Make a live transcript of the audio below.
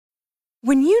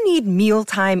When you need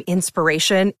mealtime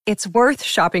inspiration, it's worth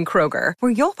shopping Kroger,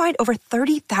 where you'll find over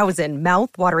 30,000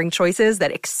 mouth-watering choices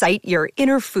that excite your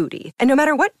inner foodie. And no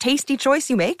matter what tasty choice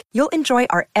you make, you'll enjoy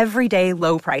our everyday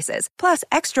low prices, plus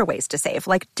extra ways to save,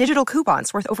 like digital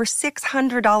coupons worth over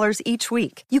 $600 each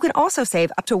week. You can also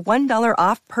save up to $1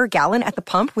 off per gallon at the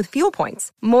pump with fuel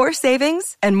points. More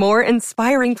savings and more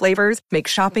inspiring flavors make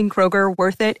shopping Kroger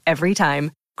worth it every time.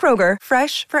 Kroger,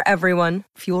 fresh for everyone.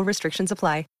 Fuel restrictions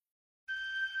apply.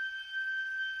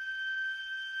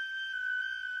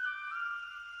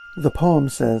 The poem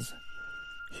says,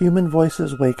 "Human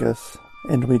voices wake us,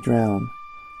 and we drown."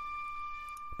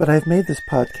 But I've made this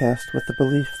podcast with the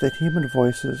belief that human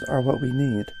voices are what we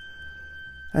need.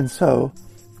 And so,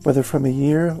 whether from a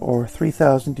year or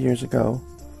 3,000 years ago,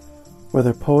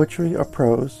 whether poetry or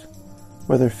prose,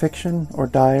 whether fiction or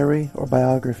diary or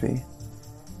biography,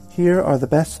 here are the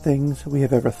best things we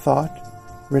have ever thought,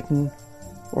 written,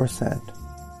 or said.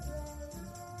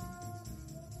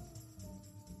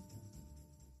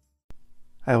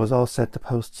 I was all set to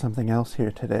post something else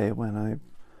here today when I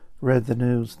read the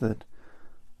news that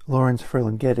Lawrence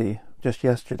Ferlinghetti, just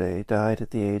yesterday, died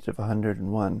at the age of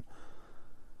 101.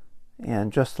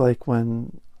 And just like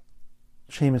when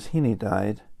Seamus Heaney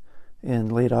died in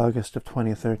late August of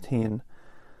 2013,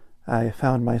 I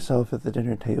found myself at the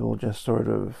dinner table just sort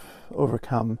of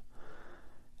overcome.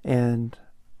 And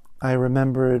I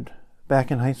remembered back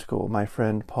in high school my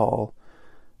friend Paul,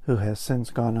 who has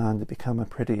since gone on to become a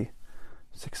pretty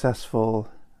successful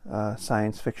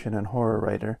science fiction and horror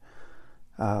writer.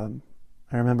 I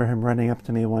remember him running up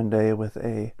to me one day with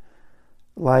a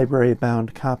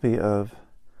library-bound copy of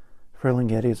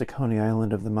Ferlinghetti's A Coney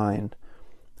Island of the Mind,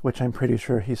 which I'm pretty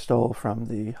sure he stole from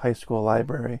the high school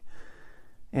library.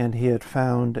 And he had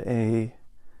found a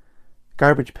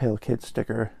Garbage Pail Kid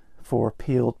sticker for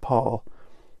Peeled Paul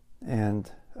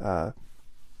and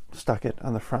stuck it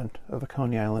on the front of A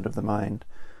Coney Island of the Mind,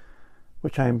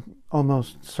 which I'm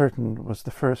almost certain was the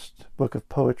first book of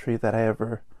poetry that I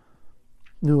ever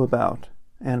knew about,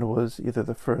 and was either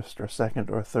the first or second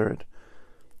or third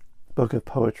book of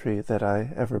poetry that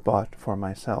I ever bought for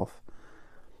myself.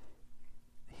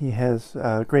 He has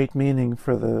great meaning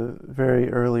for the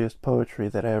very earliest poetry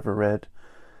that I ever read,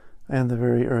 and the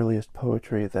very earliest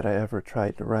poetry that I ever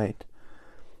tried to write.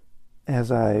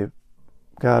 As I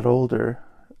got older,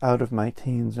 out of my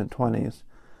teens and 20s,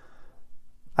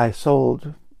 I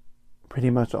sold pretty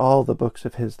much all the books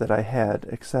of his that I had,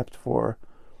 except for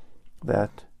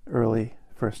that early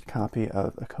first copy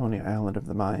of A Coney Island of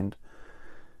the Mind.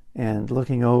 And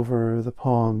looking over the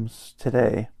poems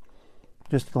today,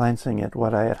 just glancing at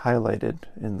what I had highlighted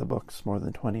in the books more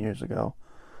than 20 years ago,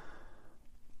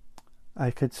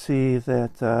 I could see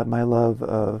that my love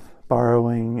of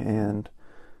borrowing and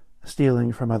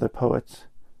stealing from other poets,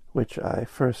 which I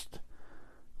first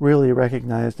really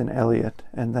recognized in Eliot,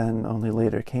 and then only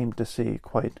later came to see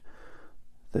quite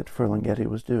that Ferlinghetti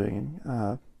was doing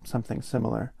something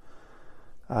similar.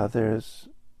 There's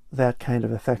that kind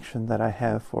of affection that I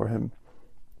have for him.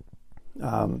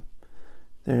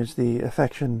 There's the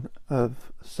affection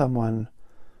of someone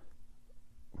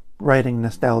writing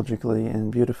nostalgically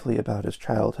and beautifully about his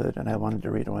childhood, and I wanted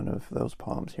to read one of those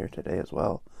poems here today as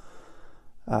well.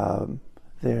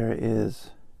 There is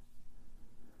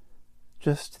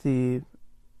just the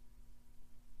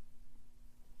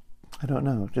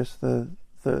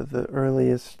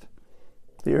earliest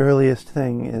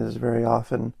thing is very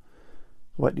often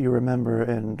what you remember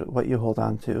and what you hold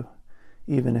on to,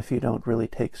 even if you don't really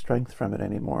take strength from it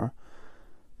anymore.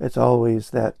 It's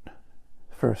always that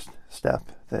first step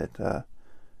that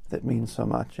means so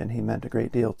much, and he meant a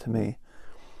great deal to me.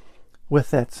 With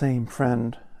that same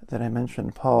friend that I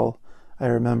mentioned, Paul, I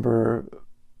remember,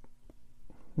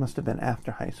 must have been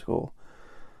after high school,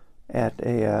 at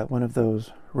one of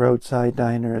those roadside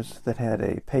diners that had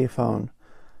a payphone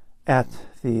at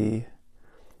the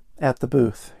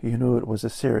booth. You knew it was a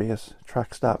serious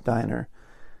truck stop diner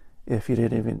if you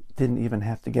didn't even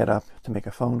have to get up to make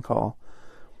a phone call.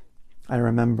 I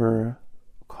remember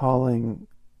calling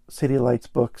City Lights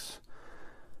Books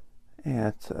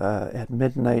at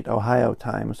midnight Ohio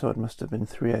time, so it must have been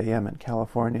 3 a.m. in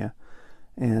California,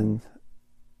 and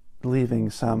leaving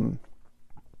some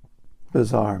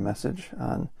bizarre message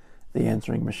on the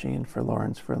answering machine for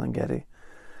Lawrence Ferlinghetti.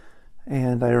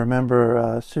 And I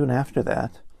remember soon after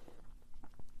that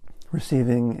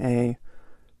receiving a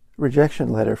rejection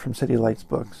letter from City Lights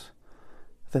Books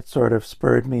that sort of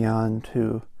spurred me on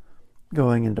to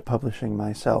going into publishing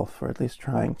myself, or at least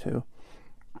trying to.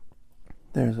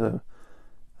 There's a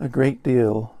great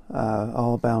deal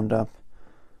all bound up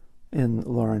in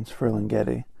Lawrence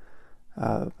Ferlinghetti.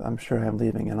 I'm sure I'm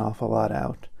leaving an awful lot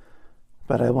out,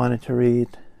 but I wanted to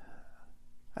read,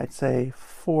 I'd say,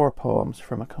 4 poems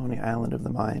from A Coney Island of the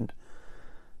Mind,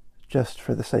 just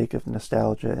for the sake of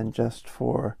nostalgia and just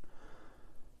for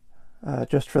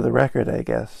the record, I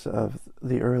guess, of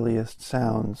the earliest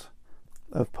sounds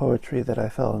of poetry that I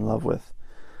fell in love with.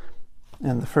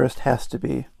 And the first has to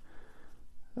be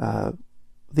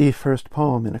the first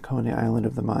poem in A Coney Island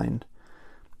of the Mind.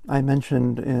 I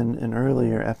mentioned in an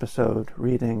earlier episode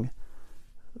reading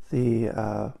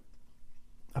a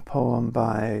poem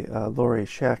by Laurie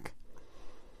Scheck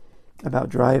about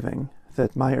driving,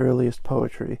 that my earliest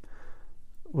poetry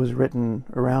was written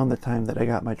around the time that I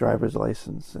got my driver's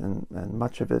license, and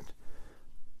much of it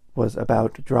was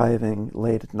about driving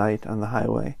late at night on the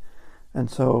highway. And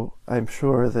so I'm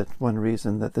sure that one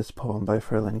reason that this poem by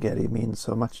Ferlinghetti means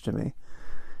so much to me,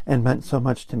 and meant so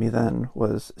much to me then,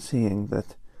 was seeing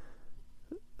that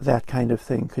that kind of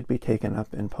thing could be taken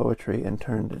up in poetry and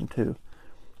turned into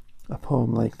a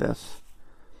poem like this.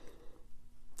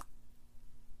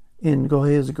 In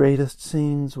Goya's greatest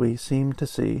scenes we seem to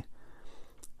see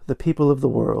the people of the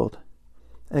world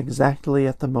exactly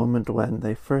at the moment when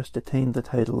they first attained the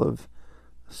title of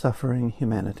suffering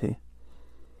humanity.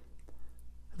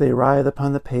 They writhe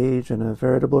upon the page in a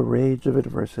veritable rage of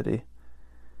adversity,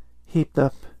 heaped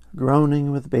up,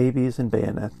 groaning with babies and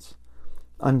bayonets,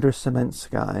 under cement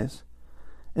skies,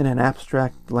 in an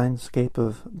abstract landscape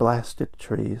of blasted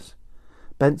trees,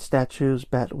 bent statues,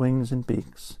 bat wings and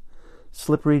beaks,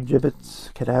 slippery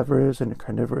gibbets, cadavers and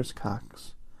carnivorous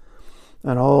cocks,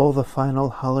 and all the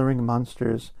final hollering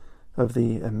monsters of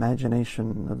the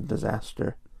imagination of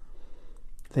disaster.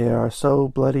 They are so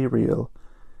bloody real,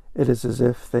 it is as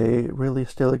if they really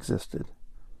still existed.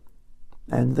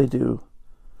 And they do.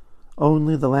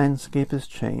 Only the landscape is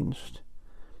changed.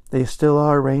 They still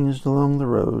are ranged along the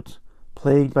roads,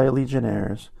 plagued by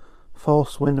legionnaires,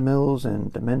 false windmills,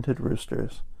 and demented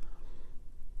roosters.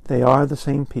 They are the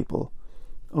same people,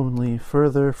 only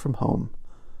further from home,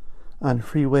 on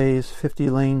freeways 50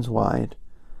 lanes wide,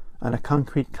 on a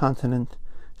concrete continent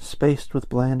spaced with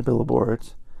bland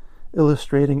billboards,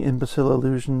 illustrating imbecile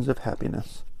illusions of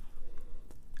happiness.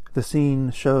 The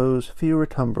scene shows fewer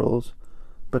tumbrils,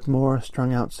 but more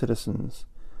strung-out citizens,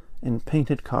 in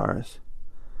painted cars,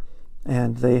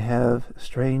 and they have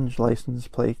strange license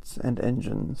plates and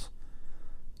engines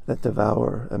that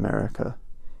devour America.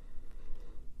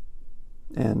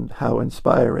 And how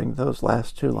inspiring those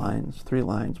last 3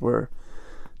 lines were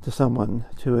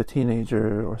to a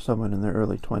teenager or someone in their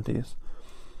early 20s.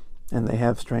 And they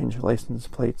have strange license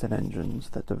plates and engines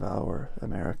that devour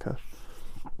America.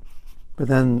 But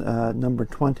then number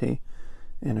 20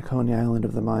 in A Coney Island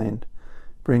of the Mind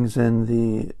brings in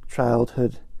the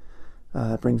childhood,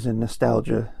 brings in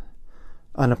nostalgia,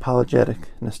 unapologetic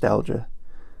nostalgia,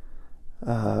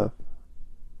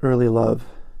 early love,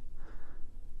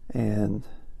 and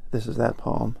this is that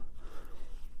poem.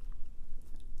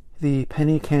 The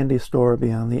penny candy store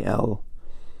beyond the L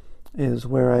is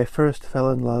where I first fell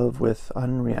in love with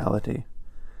unreality.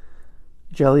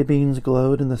 Jelly beans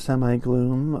glowed in the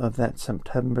semi-gloom of that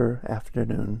September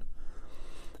afternoon.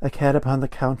 A cat upon the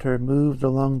counter moved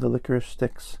along the licorice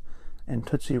sticks and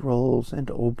Tootsie Rolls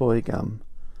and Old Boy gum.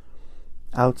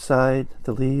 Outside,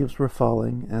 the leaves were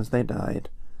falling as they died.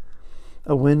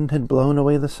 A wind had blown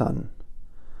away the sun.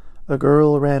 A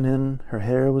girl ran in, her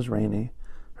hair was rainy,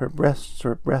 her breasts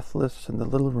were breathless in the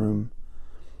little room.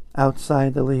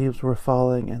 Outside the leaves were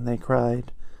falling, and they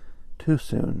cried, "Too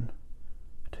soon,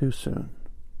 too soon."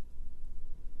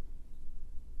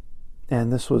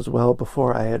 And this was well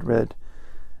before I had read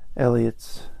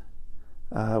Eliot's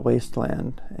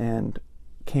Wasteland, and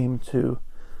came to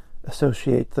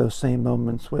associate those same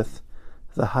moments with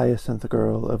the Hyacinth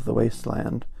Girl of the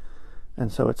Wasteland.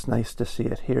 And so it's nice to see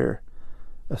it here,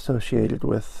 associated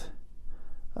with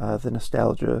the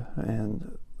nostalgia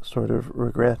and sort of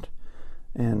regret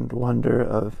and wonder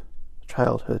of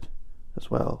childhood as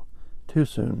well. Too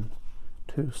soon,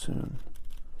 too soon.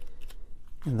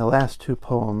 And the last 2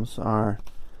 poems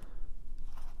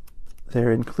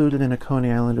they're included in A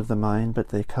Coney Island of the Mind, but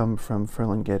they come from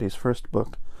Ferlinghetti's first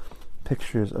book,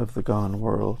 Pictures of the Gone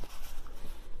World.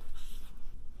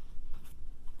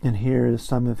 And here is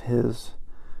some of his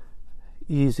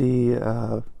easy,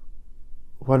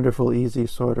 wonderful, easy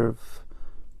sort of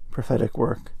prophetic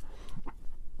work.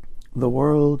 The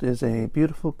world is a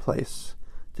beautiful place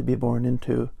to be born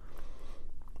into.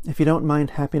 If you don't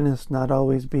mind happiness not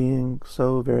always being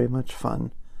so very much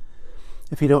fun,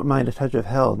 if you don't mind a touch of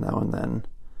hell now and then,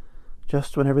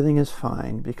 just when everything is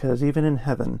fine, because even in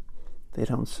heaven they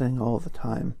don't sing all the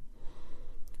time.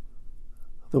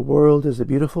 The world is a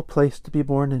beautiful place to be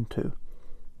born into,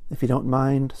 if you don't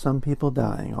mind some people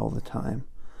dying all the time,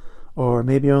 or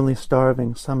maybe only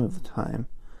starving some of the time,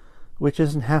 which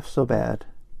isn't half so bad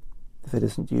if it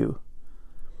isn't you.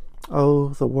 Oh,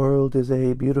 the world is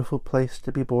a beautiful place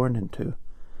to be born into,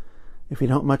 if you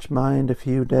don't much mind a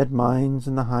few dead minds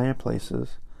in the higher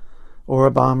places, or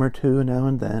a bomb or two now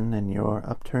and then in your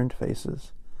upturned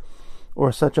faces,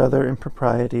 or such other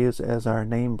improprieties as our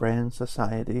name-brand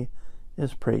society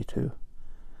is prey to,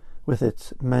 with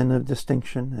its men of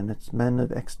distinction and its men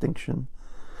of extinction,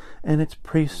 and its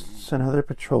priests and other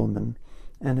patrolmen,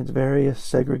 and its various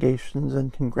segregations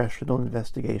and congressional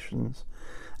investigations,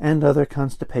 and other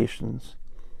constipations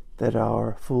that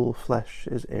our fool flesh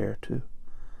is heir to.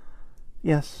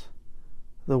 Yes,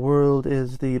 the world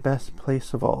is the best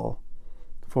place of all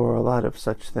for a lot of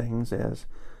such things as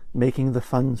making the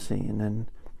fun scene, and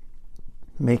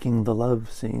making the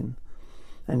love scene,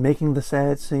 and making the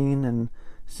sad scene, and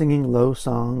singing low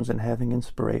songs, and having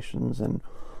inspirations, and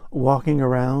walking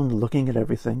around looking at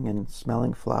everything, and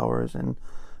smelling flowers, and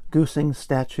goosing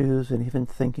statues, and even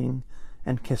thinking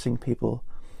and kissing people,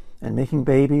 and making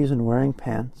babies, and wearing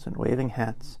pants, and waving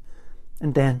hats,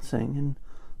 and dancing, and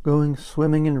going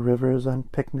swimming in rivers on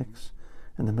picnics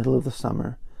in the middle of the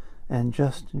summer, and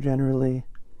just generally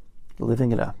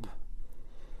living it up.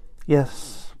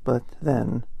 Yes, but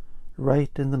then,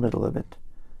 right in the middle of it,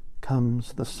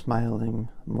 comes the smiling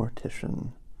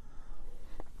mortician.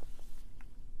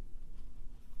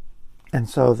 And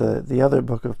so the other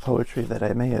book of poetry that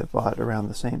I may have bought around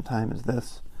the same time as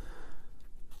this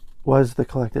was the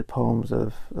collected poems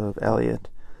of Eliot,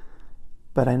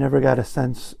 but I never got a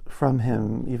sense from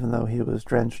him, even though he was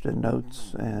drenched in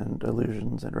notes and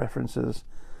allusions and references,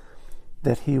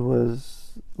 that he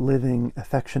was living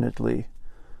affectionately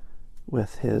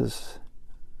with his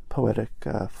poetic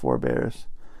forebears.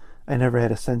 I never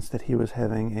had a sense that he was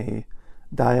having a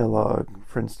dialogue,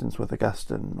 for instance, with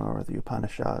Augustine or the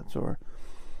Upanishads or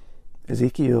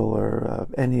Ezekiel or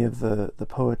any of the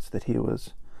poets that he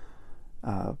was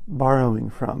borrowing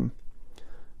from.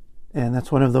 And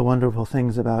that's one of the wonderful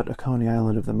things about A Coney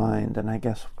Island of the Mind, and I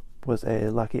guess was a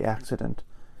lucky accident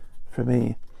for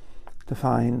me to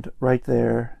find right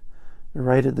there,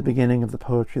 right at the beginning of the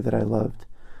poetry that I loved,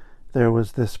 there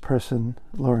was this person,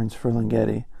 Lawrence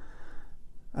Ferlinghetti,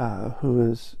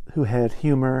 who had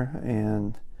humor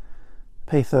and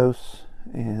pathos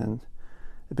and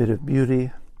a bit of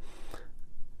beauty,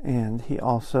 and he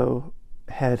also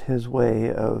had his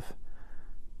way of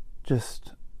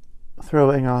just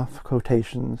throwing off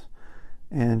quotations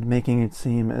and making it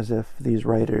seem as if these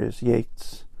writers,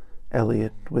 Yeats,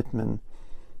 Eliot, Whitman,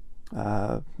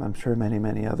 I'm sure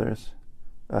many others,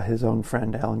 his own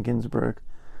friend Allen Ginsberg,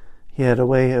 he had a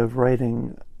way of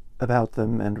writing about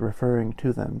them and referring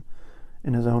to them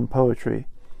in his own poetry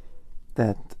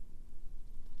that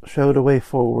showed a way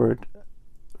forward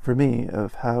for me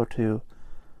of how to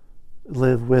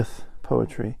live with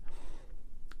poetry.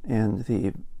 And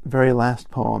the very last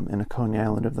poem in A Coney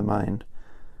Island of the Mind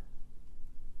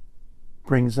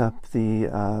brings up the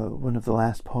one of the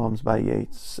last poems by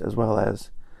Yeats, as well as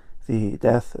the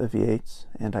death of Yeats,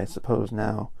 and I suppose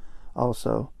now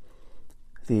also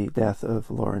the death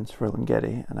of Lawrence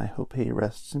Ferlinghetti, and I hope he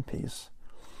rests in peace.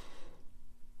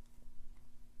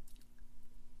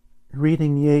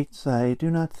 Reading Yeats, I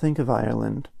do not think of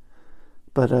Ireland,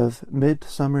 but of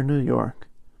midsummer New York,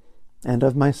 and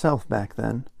of myself back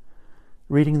then,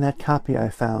 reading that copy I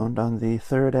found on the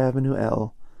 3rd Avenue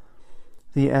L,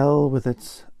 the L with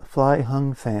its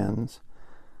fly-hung fans,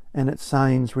 and its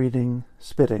signs reading,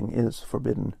 "Spitting is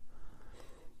forbidden."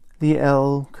 The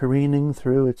L careening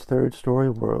through its third-story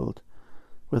world,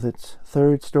 with its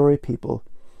third-story people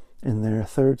in their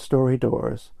third-story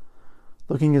doors,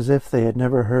 looking as if they had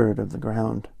never heard of the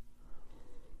ground.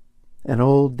 An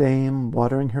old dame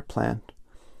watering her plant,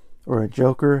 or a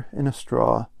joker in a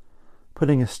straw,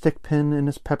 putting a stick-pin in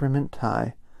his peppermint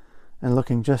tie, and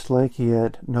looking just like he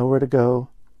had nowhere to go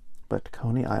but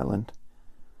Coney Island.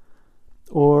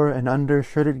 Or an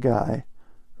undershirted guy,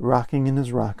 rocking in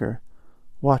his rocker,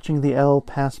 watching the L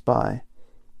pass by,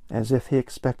 as if he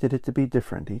expected it to be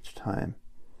different each time.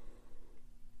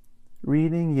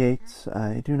 Reading Yeats,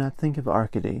 I do not think of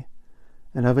Arcady,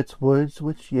 and of its woods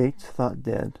which Yeats thought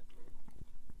dead.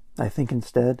 I think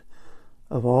instead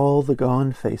of all the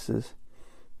gone faces,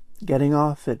 getting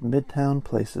off at midtown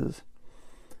places,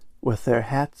 with their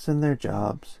hats and their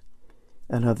jobs,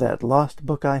 and of that lost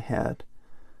book I had,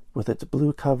 with its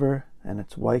blue cover and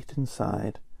its white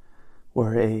inside,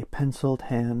 where a penciled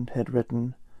hand had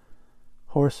written,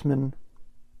 "Horseman,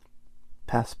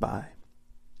 pass by."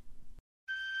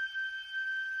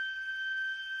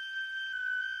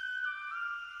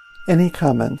 Any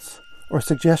comments or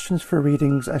suggestions for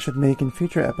readings I should make in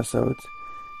future episodes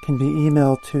can be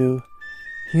emailed to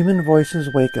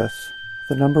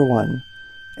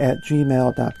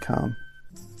humanvoiceswakeus1@gmail.com.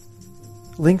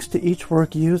 Links to each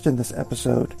work used in this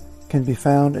episode can be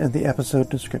found in the episode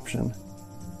description.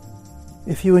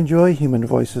 If you enjoy Human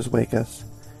Voices Wake Us,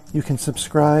 you can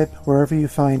subscribe wherever you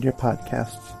find your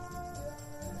podcasts.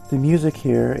 The music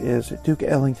here is Duke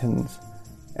Ellington's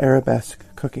Arabesque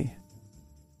Cookie.